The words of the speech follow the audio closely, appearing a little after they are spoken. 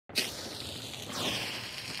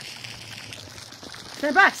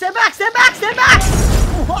Stand back! Stand back! Stand back! Stand back!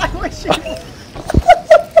 Why was you?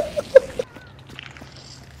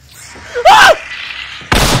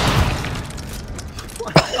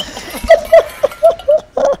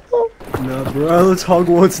 Nah, bro, let's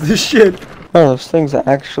Hogwarts this shit. Oh, those things are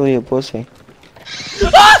actually a pussy.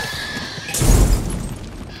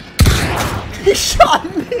 He shot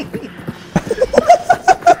me!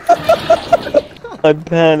 I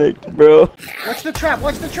panicked, bro. Watch the trap!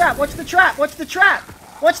 Watch the trap! Watch the trap! Watch the trap!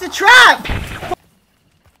 Watch the trap! How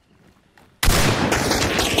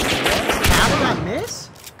did that miss?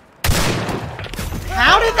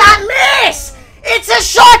 How did that miss? It's a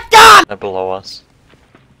shotgun! They're below us.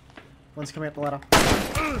 One's coming up the ladder.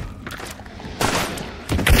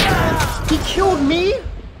 He killed me?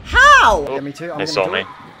 How? Yeah, me too. They saw me.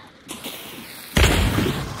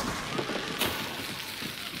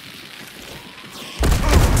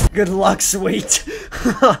 Good luck, sweet.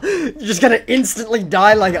 You're just gonna instantly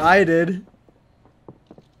die like I did.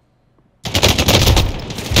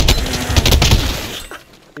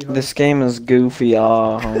 This game is goofy,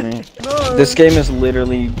 homie. No. This game is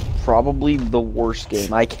literally probably the worst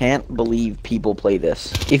game. I can't believe people play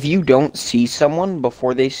this. If you don't see someone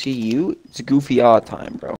before they see you, it's goofy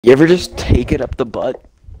time, bro. You ever just take it up the butt?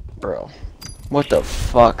 Bro. What the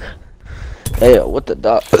fuck? Hey, what the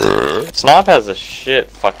duck? Snipe has a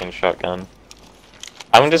shit fucking shotgun.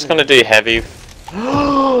 I'm just gonna do heavy.